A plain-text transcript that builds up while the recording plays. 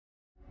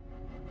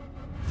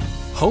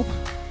Hope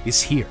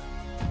is here.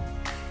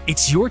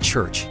 It's your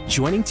church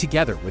joining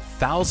together with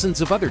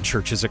thousands of other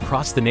churches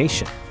across the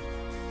nation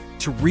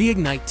to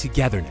reignite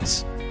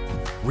togetherness,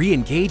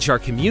 re-engage our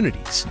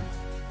communities,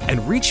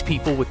 and reach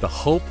people with the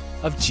hope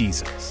of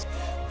Jesus.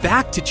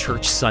 Back to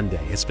Church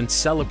Sunday has been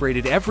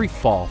celebrated every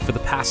fall for the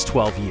past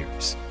 12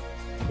 years.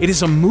 It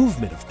is a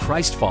movement of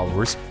Christ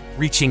followers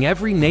reaching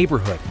every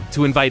neighborhood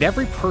to invite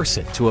every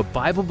person to a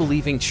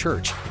Bible-believing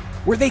church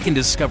where they can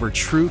discover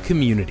true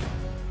community.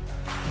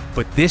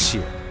 But this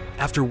year,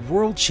 after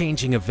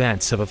world-changing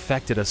events have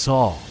affected us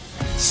all,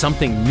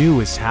 something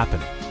new is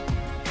happening.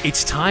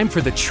 It's time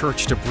for the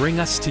church to bring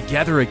us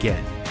together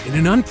again in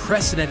an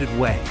unprecedented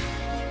way.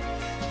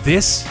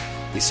 This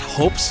is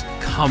Hope's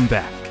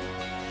Comeback.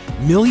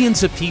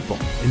 Millions of people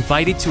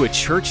invited to a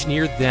church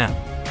near them.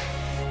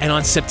 And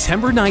on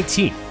September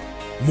 19th,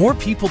 more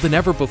people than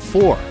ever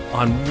before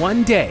on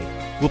one day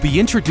will be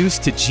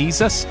introduced to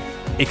Jesus,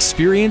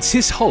 experience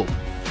His hope,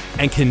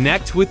 and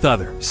connect with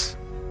others.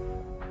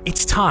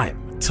 It's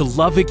time to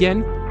love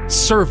again,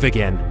 serve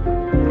again,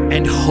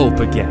 and hope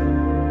again.